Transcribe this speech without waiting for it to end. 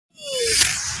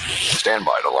Stand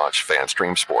by to launch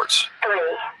FanStream Sports. 3,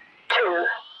 2,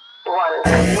 1.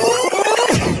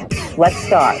 Let's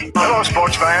start. Hello,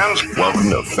 sports fans.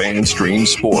 Welcome to FanStream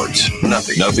Sports.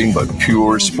 Nothing but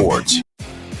pure sports.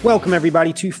 Welcome,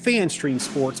 everybody, to FanStream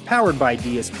Sports, powered by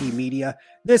DSP Media.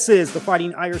 This is the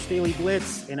Fighting Irish Daily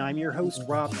Blitz, and I'm your host,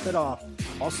 Rob Fidoff,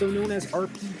 also known as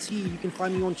RPT. You can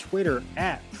find me on Twitter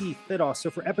at PFidoff.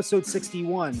 So for episode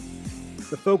 61,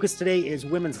 the focus today is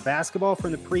women's basketball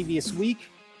from the previous week.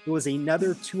 It was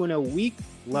another 2-0 week.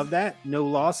 Love that. No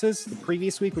losses. The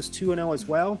previous week was 2-0 as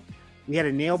well. We had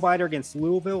a nail-biter against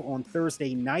Louisville on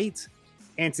Thursday night.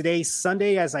 And today,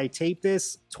 Sunday, as I tape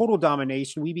this, total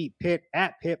domination. We beat Pitt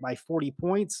at Pitt by 40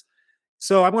 points.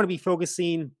 So I'm going to be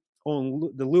focusing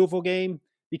on the Louisville game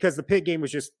because the Pitt game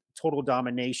was just total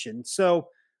domination. So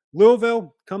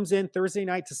Louisville comes in Thursday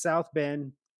night to South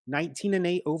Bend,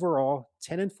 19-8 overall,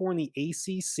 10-4 in the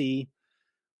ACC.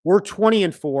 We're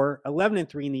 20-4,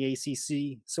 11-3 in the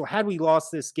ACC. So had we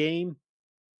lost this game,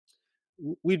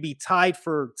 we'd be tied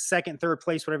for second, third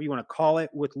place, whatever you want to call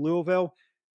it, with Louisville.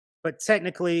 But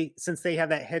technically, since they have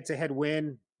that head-to-head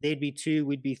win, they'd be 2,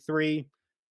 we'd be 3.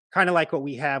 Kind of like what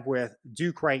we have with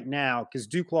Duke right now, because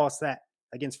Duke lost that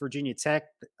against Virginia Tech.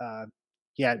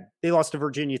 They lost to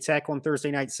Virginia Tech on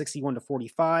Thursday night,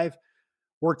 61-45.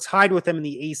 We're tied with them in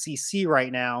the ACC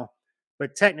right now.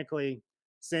 But technically,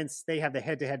 since they have the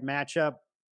head-to-head matchup,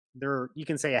 they're, you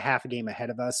can say, a half a game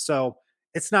ahead of us. So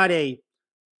it's not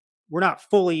we're not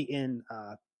fully in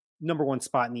number one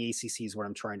spot in the ACC is what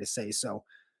I'm trying to say. So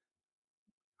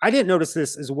I didn't notice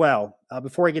this as well.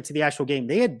 Before I get to the actual game,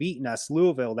 they had beaten us,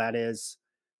 Louisville, that is,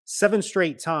 7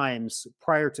 straight times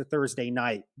prior to Thursday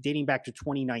night, dating back to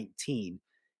 2019.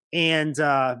 And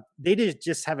they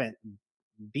just haven't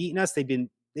beaten us. They've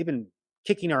been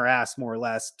kicking our ass, more or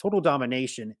less. Total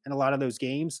domination in a lot of those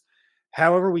games.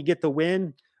 However, we get the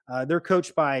win. They're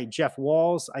coached by Jeff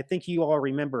Walz. I think you all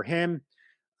remember him.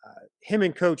 Him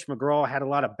and Coach McGraw had a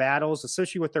lot of battles,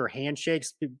 especially with their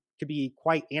handshakes, could be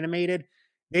quite animated.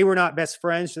 They were not best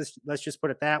friends. Let's just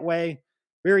put it that way.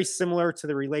 Very similar to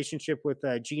the relationship with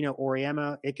Gino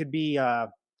Auriemma. It could be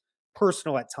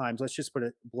personal at times. Let's just put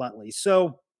it bluntly.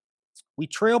 So we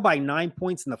trail by 9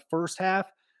 points in the first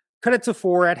half, cut it to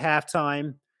 4 at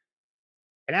halftime.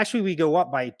 And actually we go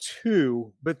up by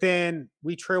 2, but then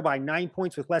we trail by 9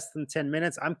 points with less than 10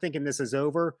 minutes. I'm thinking this is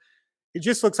over. It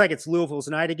just looks like it's Louisville's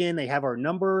night again. They have our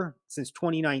number since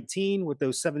 2019 with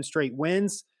those 7 straight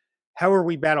wins. However,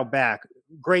 we battle back.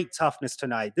 Great toughness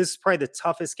tonight. This is probably the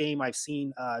toughest game I've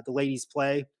seen the ladies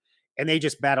play, and they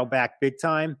just battle back big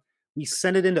time. We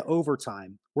send it into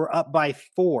overtime. We're up by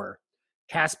 4.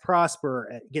 Cass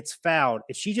Prosper gets fouled.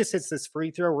 If she just hits this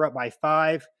free throw, we're up by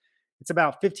 5. It's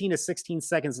about 15 to 16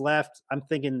 seconds left. I'm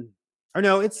thinking, or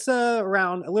no, it's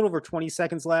around a little over 20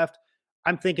 seconds left.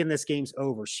 I'm thinking this game's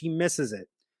over. She misses it.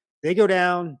 They go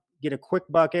down, get a quick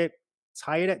bucket,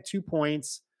 tie it at 2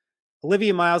 points.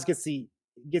 Olivia Miles gets the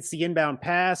inbound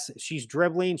pass. She's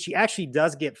dribbling. She actually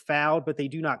does get fouled, but they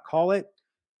do not call it.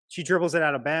 She dribbles it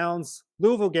out of bounds.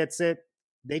 Louisville gets it.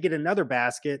 They get another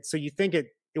basket. So you think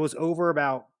it was over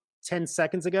about 10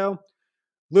 seconds ago.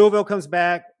 Louisville comes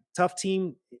back. Tough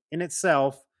team in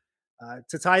itself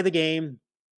to tie the game.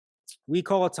 We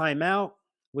call a timeout.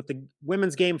 With the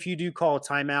women's game, if you do call a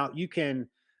timeout, you can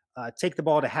take the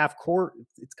ball to half court.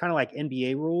 It's kind of like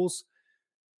NBA rules.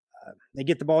 They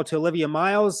get the ball to Olivia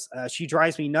Miles. She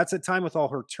drives me nuts at time with all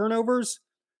her turnovers,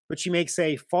 but she makes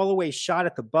a fall-away shot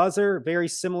at the buzzer, very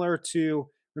similar to,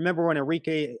 remember when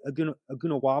Enrique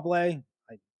Ogunawable,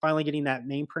 finally getting that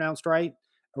name pronounced right,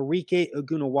 Enrique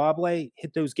Ogunawable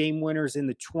hit those game winners in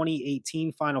the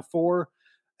 2018 Final Four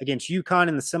against UConn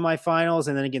in the semifinals,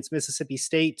 and then against Mississippi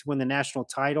State to win the national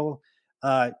title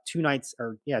 2 nights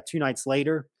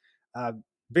later.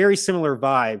 Very similar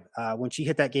vibe when she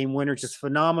hit that game winner. Just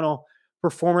phenomenal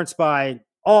performance by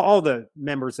all the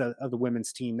members of the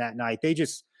women's team that night.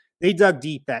 They dug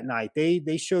deep that night.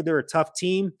 They showed they're a tough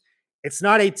team. It's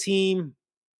not a team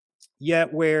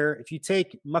yet where, if you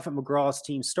take Muffet McGraw's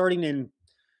team starting in,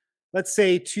 let's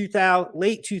say,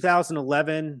 late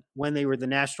 2011, when they were the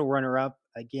national runner-up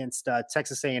against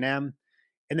Texas A&M,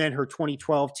 and then her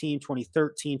 2012 team,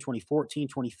 2013, 2014,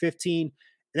 2015,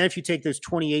 and then if you take those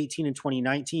 2018 and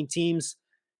 2019 teams,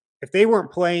 if they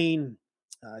weren't playing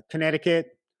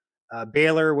Connecticut,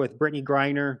 Baylor with Brittany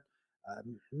Griner,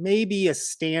 maybe a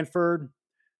Stanford,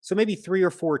 so maybe 3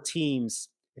 or 4 teams,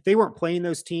 if they weren't playing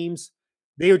those teams,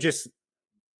 they would just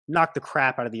knock the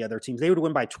crap out of the other teams. They would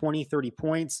win by 20, 30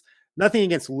 points. Nothing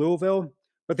against Louisville,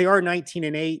 but they are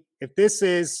 19-8. If this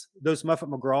is those Muffet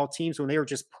McGraw teams when they were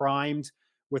just primed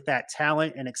with that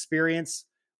talent and experience,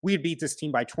 we'd beat this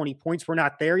team by 20 points. We're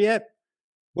not there yet,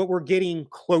 but we're getting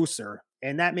closer.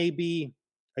 And that may be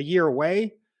a year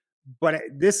away. But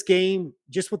this game,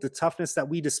 just with the toughness that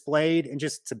we displayed and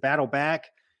just to battle back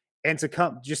and to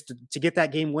come just to get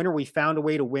that game winner, we found a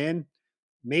way to win.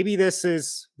 Maybe this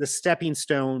is the stepping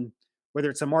stone, whether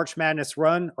it's a March Madness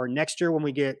run or next year when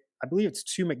we get, I believe it's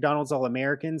 2 McDonald's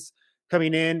All-Americans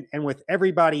coming in. And with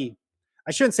everybody,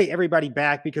 I shouldn't say everybody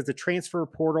back because the transfer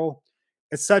portal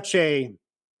is such a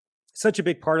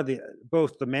big part of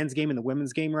both the men's game and the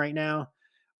women's game right now.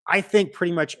 I think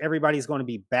pretty much everybody's going to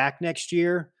be back next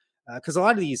year because a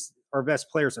lot of our best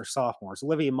players are sophomores.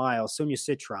 Olivia Miles, Sonia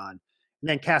Citron, and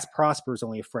then Cass Prosper is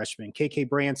only a freshman. KK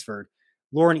Bransford,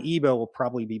 Lauren Ebo will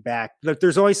probably be back. But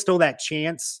there's always still that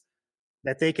chance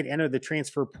that they could enter the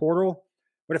transfer portal.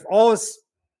 But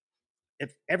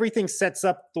if everything sets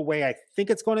up the way I think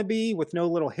it's going to be with no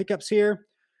little hiccups here,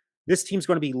 this team's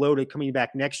going to be loaded coming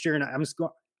back next year. And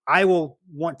I will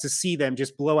want to see them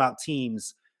just blow out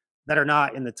teams that are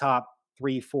not in the top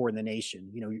 3-4 in the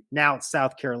nation. Now it's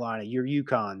South Carolina, your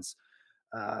UConns,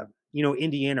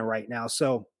 Indiana right now.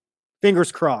 So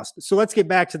fingers crossed. So let's get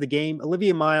back to the game.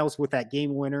 Olivia Miles with that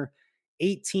game winner,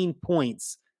 18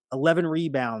 points, 11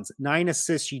 rebounds, 9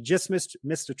 assists. She just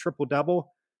missed a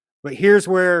triple-double. But here's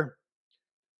where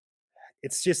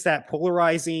it's just that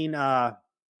polarizing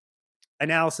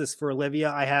analysis for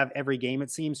Olivia. I have every game,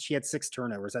 it seems. She had 6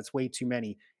 turnovers. That's way too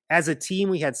many. As a team,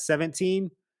 we had 17.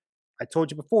 I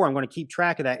told you before, I'm going to keep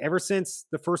track of that. Ever since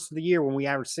the first of the year when we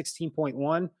averaged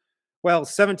 16.1, well,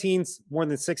 17's more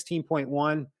than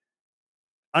 16.1.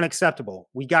 Unacceptable.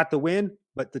 We got the win,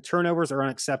 but the turnovers are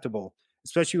unacceptable,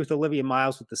 especially with Olivia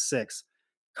Miles with the 6.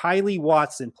 Kylie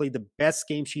Watson played the best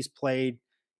game she's played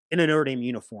in a Notre Dame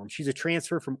uniform. She's a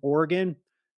transfer from Oregon,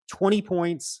 20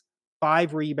 points,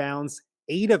 5 rebounds,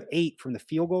 8 of 8 from the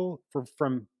field goal,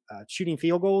 from shooting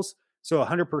field goals, so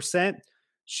 100%.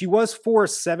 She was 4 of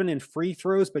 7 in free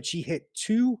throws, but she hit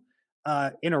 2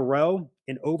 in a row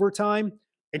in overtime,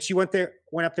 and she went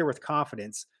up there with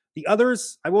confidence. The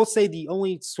others, I will say the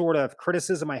only sort of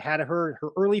criticism I had of her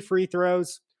early free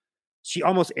throws, she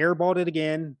almost airballed it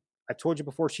again. I told you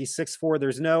before, she's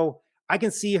 6'4". I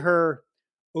can see her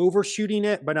overshooting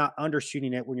it, but not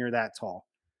undershooting it when you're that tall.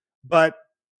 But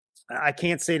I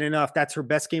can't say it enough. That's her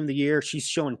best game of the year. She's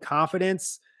showing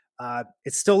confidence.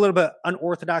 It's still a little bit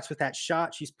unorthodox with that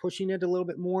shot. She's pushing it a little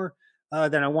bit more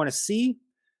than I want to see.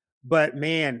 But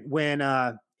man, when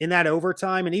in that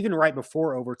overtime and even right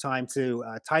before overtime to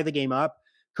tie the game up,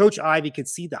 Coach Ivey could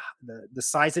see the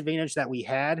size advantage that we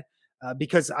had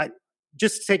because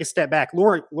just to take a step back,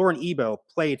 Lauren Ebo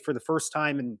played for the first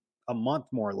time in a month,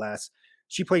 more or less.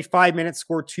 She played 5 minutes,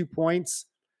 scored 2 points.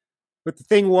 But the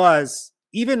thing was,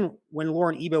 even when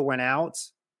Lauren Ebo went out,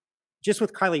 just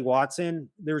with Kylie Watson,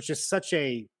 there was just such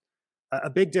a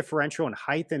big differential in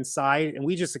height inside, and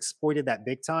we just exploited that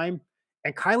big time.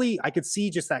 And Kylie, I could see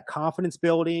just that confidence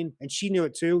building, and she knew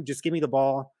it too. Just give me the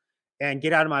ball and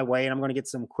get out of my way, and I'm going to get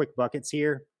some quick buckets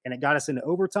here. And it got us into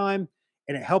overtime,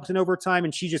 and it helped in overtime.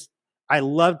 And I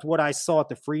loved what I saw at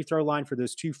the free throw line for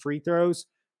those 2 free throws.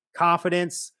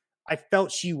 Confidence. I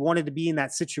felt she wanted to be in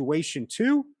that situation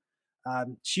too.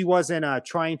 She wasn't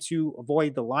trying to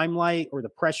avoid the limelight or the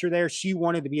pressure there. She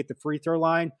wanted to be at the free throw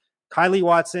line. Kylie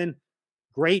Watson,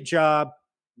 great job.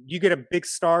 You get a big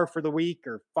star for the week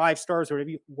or 5 stars, or whatever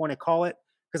you want to call it,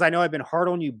 because I know I've been hard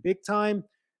on you big time.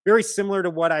 Very similar to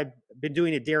what I've been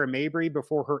doing to Dara Mabry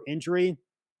before her injury.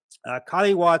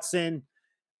 Kylie Watson,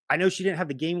 I know she didn't have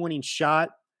the game-winning shot,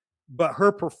 but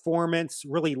her performance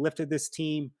really lifted this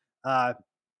team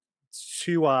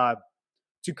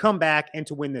to come back and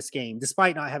to win this game,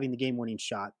 despite not having the game-winning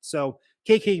shot. So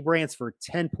KK Bransford,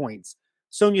 10 points.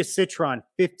 Sonia Citron,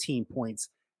 15 points.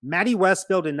 Maddie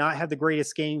Westbeld did not have the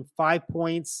greatest game, 5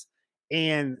 points.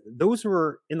 And those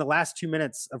were in the last 2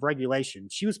 minutes of regulation.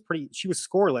 She was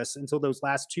scoreless until those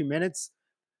last 2 minutes.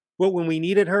 But when we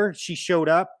needed her, she showed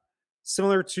up.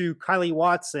 Similar to Kylie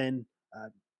Watson,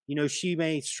 she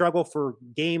may struggle for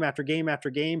game after game after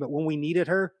game, but when we needed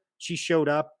her, she showed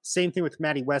up. Same thing with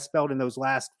Maddie Westbeld in those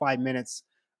last 5 minutes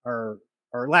or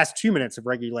last 2 minutes of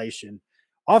regulation.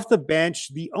 Off the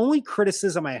bench, the only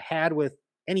criticism I had with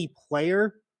any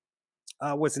player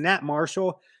was Nat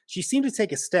Marshall. She seemed to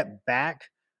take a step back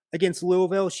against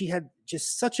Louisville. She had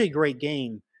just such a great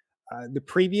game the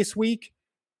previous week,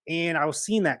 and I was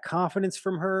seeing that confidence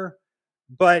from her,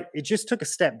 but it just took a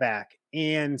step back.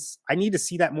 And I need to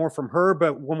see that more from her.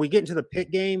 But when we get into the Pitt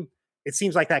game, it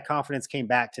seems like that confidence came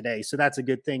back today. So that's a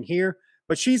good thing here.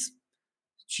 But she's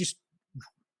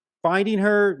finding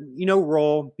her,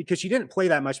 role because she didn't play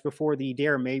that much before the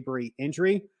Dara Mabry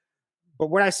injury. But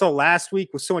what I saw last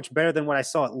week was so much better than what I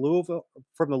saw at Louisville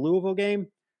from the Louisville game.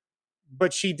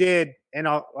 But she did, and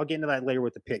I'll get into that later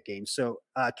with the Pitt game. So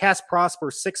Cass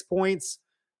Prosper, 6 points,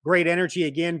 great energy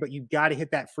again, but you got to hit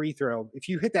that free throw. If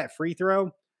you hit that free throw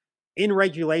in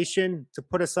regulation to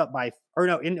put us up by, or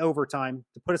no, in overtime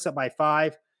to put us up by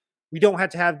 5, we don't have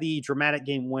to have the dramatic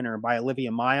game winner by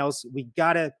Olivia Miles. We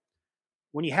got to,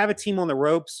 when you have a team on the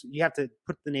ropes, you have to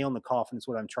put the nail in the coffin, is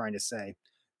what I'm trying to say.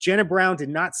 Jenna Brown did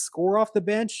not score off the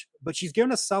bench, but she's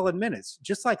given us solid minutes.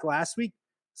 Just like last week,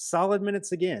 solid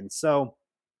minutes again. So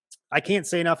I can't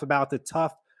say enough about the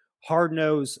tough,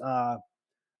 hard-nosed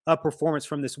performance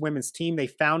from this women's team. They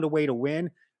found a way to win.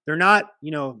 They're not,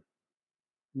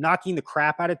 knocking the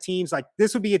crap out of teams. Like,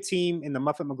 this would be a team in the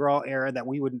Muffet McGraw era that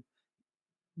we would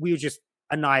just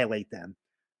annihilate them.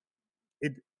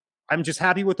 I'm just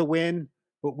happy with the win,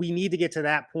 but we need to get to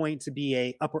that point to be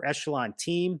a upper echelon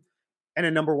team and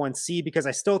a number 1 seed, because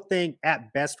I still think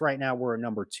at best right now we're a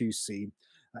number 2 seed.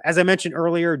 As I mentioned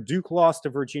earlier, Duke lost to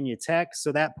Virginia Tech,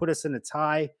 so that put us in a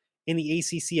tie in the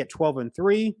ACC at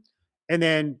 12-3, and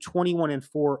then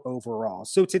 21-4 overall.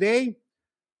 So today,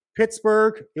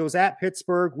 Pittsburgh, it was at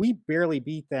Pittsburgh. We barely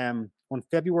beat them on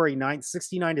February 9th,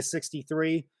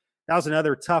 69-63. That was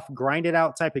another tough, grinded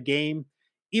out type of game,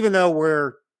 even though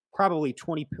we're probably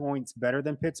 20 points better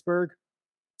than Pittsburgh.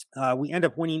 We end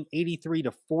up winning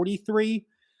 83-43.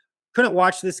 Couldn't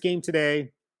watch this game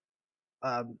today.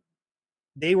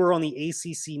 They were on the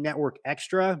ACC Network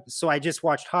Extra, so I just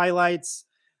watched highlights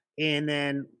and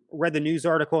then read the news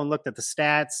article and looked at the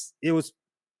stats. It was,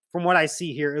 from what I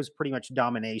see here, it was pretty much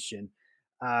domination.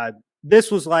 This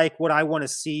was like what I want to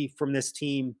see from this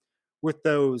team with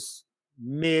those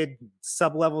mid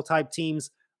sub-level type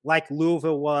teams like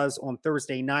Louisville was on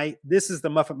Thursday night. This is the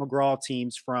Muffet McGraw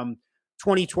teams from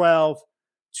 2012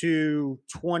 to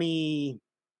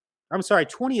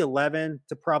 2011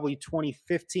 to probably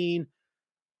 2015.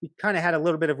 We kind of had a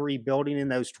little bit of rebuilding in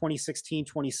those 2016,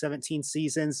 2017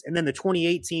 seasons. And then the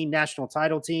 2018 national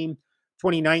title team,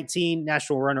 2019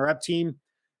 national runner-up team.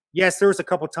 Yes, there was a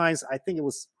couple times, I think it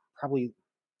was probably,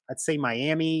 I'd say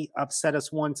Miami upset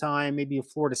us one time, maybe a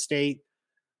Florida State.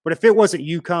 But if it wasn't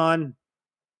UConn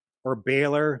or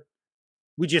Baylor,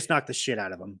 we just knocked the shit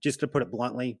out of them, just to put it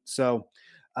bluntly. So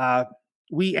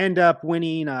we end up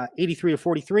winning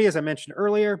 83-43, as I mentioned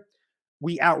earlier.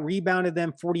 We out-rebounded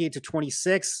them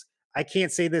 48-26. I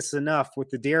can't say this enough. With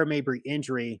the Dara Mabry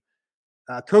injury,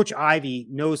 Coach Ivey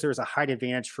knows there's a height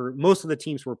advantage for most of the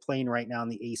teams we're playing right now in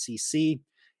the ACC.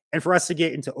 And for us to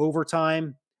get into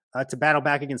overtime to battle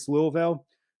back against Louisville,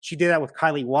 she did that with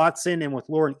Kylie Watson and with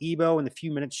Lauren Ebo in the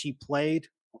few minutes she played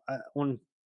on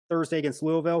Thursday against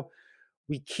Louisville.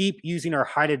 We keep using our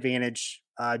height advantage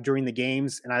during the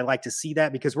games, and I like to see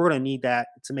that because we're going to need that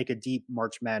to make a deep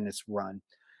March Madness run.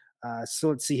 So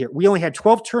let's see here. We only had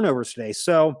 12 turnovers today.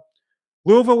 So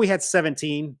Louisville, we had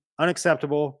 17.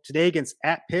 Unacceptable. Today against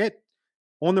at Pitt,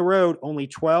 on the road, only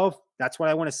 12. That's what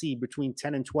I want to see, between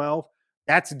 10 and 12.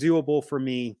 That's doable for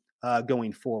me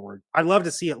going forward. I'd love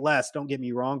to see it less, don't get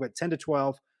me wrong, but 10 to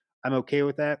 12, I'm okay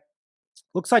with that.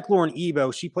 Looks like Lauren Ebo,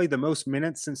 she played the most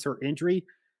minutes since her injury.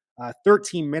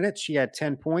 13 minutes, she had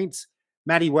 10 points.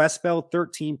 Maddie Westbeld,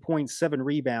 13.7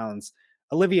 rebounds.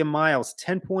 Olivia Miles,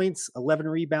 10 points, 11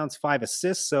 rebounds, 5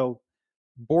 assists. So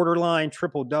borderline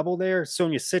triple-double there.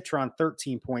 Sonia Citron,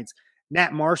 13 points.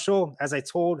 Nat Marshall, as I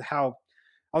told, how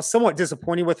I was somewhat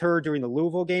disappointed with her during the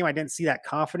Louisville game. I didn't see that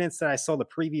confidence that I saw the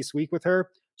previous week with her.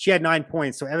 She had 9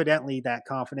 points, so evidently that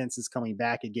confidence is coming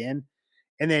back again.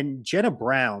 And then Jenna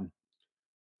Brown,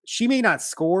 she may not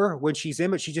score when she's in,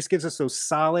 but she just gives us those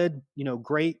solid,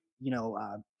 great,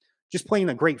 just playing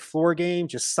a great floor game,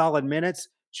 just solid minutes.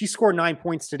 She scored 9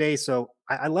 points today, so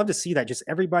I love to see that, just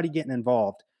everybody getting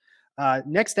involved.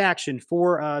 Next action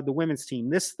for the women's team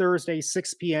this Thursday,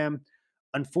 6 p.m.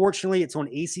 Unfortunately, it's on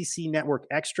ACC Network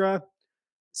Extra.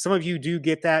 Some of you do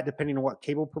get that depending on what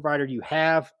cable provider you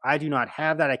have. I do not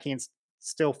have that. I can't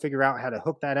still figure out how to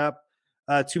hook that up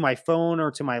to my phone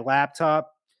or to my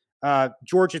laptop.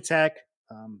 Georgia Tech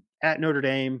at Notre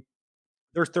Dame,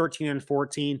 they're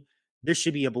 13-14. This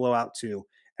should be a blowout too.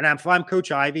 And if I'm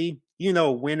Coach Ivey, even though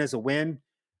a win is a win,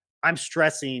 I'm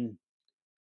stressing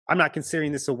I'm not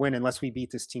considering this a win unless we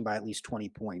beat this team by at least 20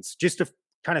 points, just to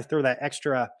kind of throw that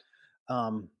extra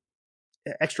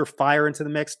fire into the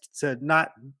mix, to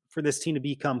not for this team to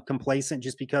become complacent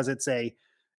just because it's a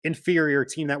inferior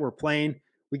team that we're playing.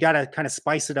 We got to kind of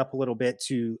spice it up a little bit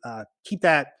to keep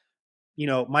that,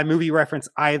 my movie reference,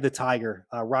 Eye of the Tiger,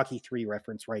 Rocky 3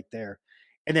 reference right there.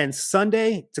 And then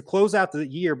Sunday, to close out the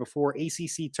year before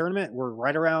ACC tournament, we're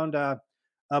right around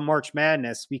March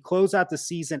Madness. We close out the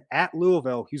season at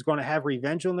Louisville, who's going to have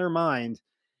revenge on their mind.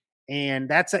 And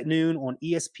that's at noon on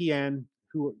ESPN,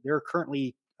 who they're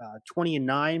currently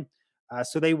 20-9.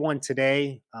 So they won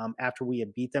today after we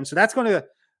had beat them. So that's going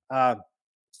to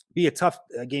be a tough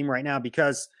game right now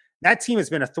because that team has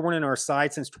been a thorn in our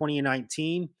side since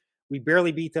 2019. We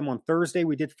barely beat them on Thursday.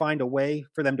 We did find a way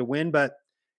for them to win, but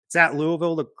it's at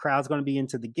Louisville. The crowd's going to be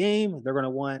into the game. They're going to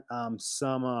want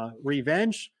some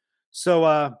revenge.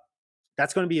 So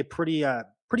that's going to be a pretty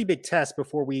big test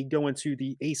before we go into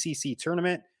the ACC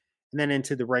tournament and then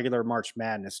into the regular March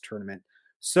Madness tournament.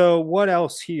 So what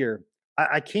else here?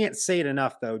 I can't say it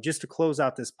enough, though, just to close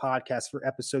out this podcast for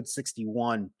episode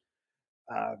 61.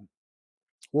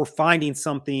 We're finding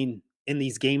something in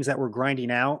these games that we're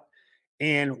grinding out.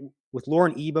 And with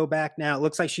Lauren Ebo back now, it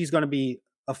looks like she's going to be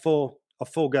a full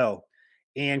go.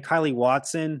 And Kylie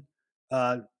Watson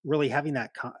really having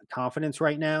that confidence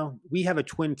right now. We have a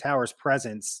Twin Towers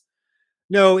presence.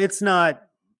 No, it's not.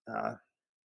 I'm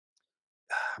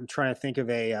trying to think of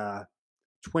a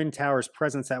Twin Towers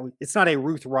presence it's not a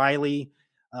Ruth Riley.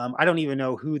 I don't even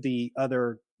know who the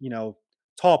other,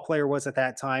 tall player was at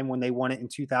that time when they won it in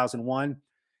 2001.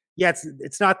 Yeah,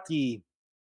 it's not the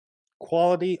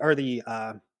quality or the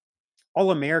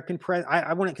All-American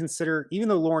I wouldn't consider, even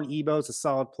though Lauren Ebo is a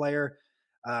solid player,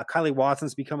 Kylie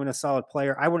Watson's becoming a solid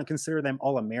player. I wouldn't consider them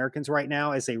All-Americans right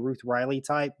now as a Ruth Riley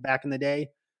type back in the day,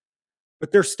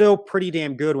 but they're still pretty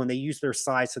damn good when they use their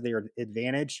size to their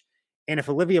advantage. And if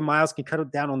Olivia Miles can cut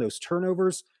it down on those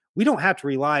turnovers, we don't have to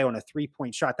rely on a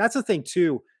 3-point shot. That's the thing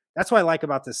too. That's what I like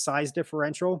about the size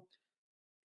differential.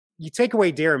 You take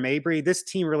away Dara Mabry, this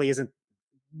team really isn't.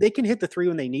 They can hit the three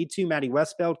when they need to. Maddie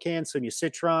Westfeld can, Sonia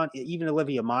Citron, even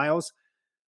Olivia Miles.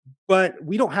 But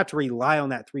we don't have to rely on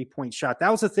that 3-point shot. That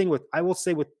was the thing with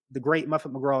the great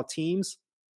Muffet McGraw teams,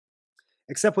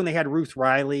 except when they had Ruth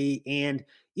Riley and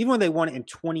even when they won it in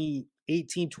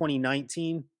 2018,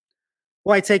 2019.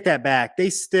 Well, I take that back.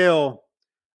 They still,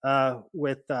 I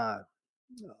think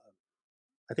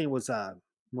it was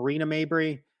Marina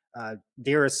Mabry,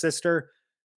 Dara's sister,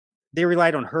 they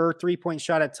relied on her 3-point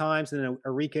shot at times, and then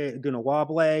Arika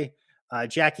Gunawable,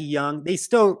 Jackie Young. They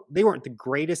weren't the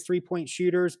greatest 3-point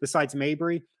shooters besides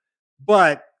Mabry,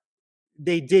 but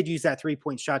they did use that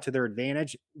 3-point shot to their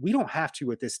advantage. We don't have to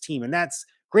with this team, and that's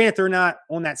granted they're not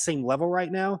on that same level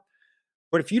right now.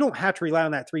 But if you don't have to rely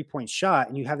on that 3-point shot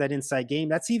and you have that inside game,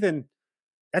 that's even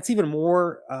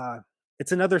more.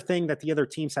 It's another thing that the other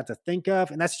teams have to think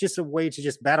of, and that's just a way to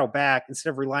just battle back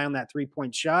instead of rely on that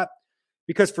 3-point shot.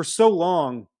 Because for so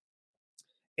long,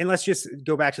 and let's just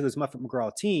go back to those Muffet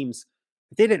McGraw teams,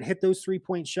 if they didn't hit those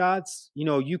 3-point shots,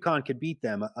 UConn could beat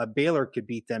them, a Baylor could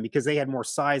beat them because they had more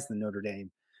size than Notre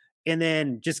Dame. And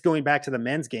then just going back to the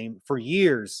men's game, for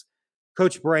years,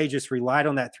 Coach Bray just relied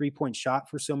on that 3-point shot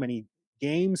for so many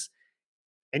games.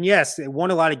 And yes, it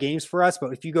won a lot of games for us,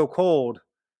 but if you go cold,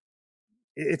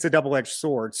 it's a double-edged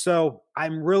sword. So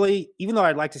I'm really, even though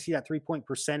I'd like to see that 3-point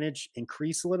percentage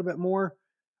increase a little bit more,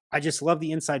 I just love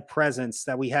the inside presence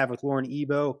that we have with Lauren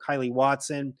Ebo, Kylie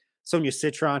Watson, Sonia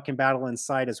Citron can battle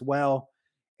inside as well.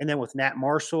 And then with Nat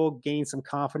Marshall, gain some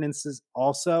confidences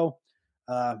also.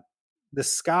 The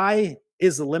sky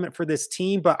is the limit for this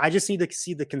team, but I just need to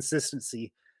see the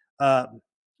consistency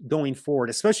going forward.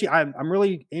 Especially, I'm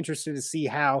really interested to see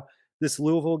how this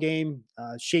Louisville game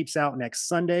shapes out next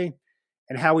Sunday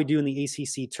and how we do in the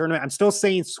ACC tournament. I'm still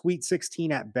saying Sweet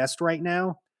 16 at best right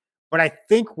now, but I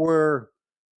think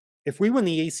if we win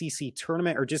the ACC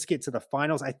tournament or just get to the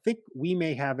finals, I think we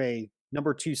may have a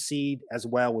number 2 seed as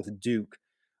well with Duke.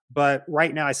 But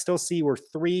right now, I still see we're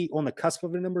 3 on the cusp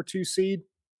of a number 2 seed.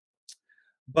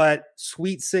 But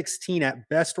Sweet 16 at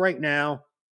best right now.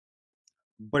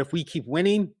 But if we keep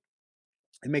winning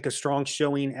and make a strong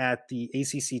showing at the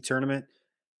ACC tournament,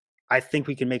 I think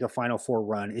we can make a Final Four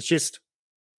run. It's just,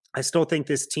 I still think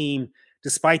this team,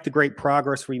 despite the great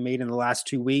progress we made in the last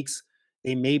 2 weeks,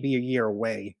 they may be a year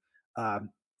away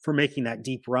for making that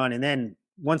deep run. And then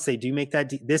once they do make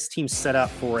that, this team's set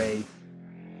up for I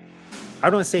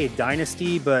don't want to say a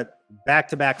dynasty, but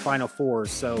back-to-back Final Fours.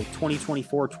 So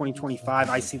 2024, 2025,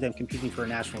 I see them competing for a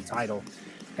national title.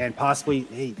 And possibly,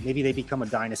 maybe they become a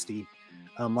dynasty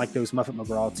like those Muffet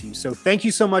McGraw teams. So thank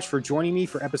you so much for joining me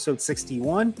for episode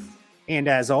 61. And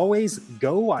as always,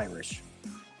 go Irish.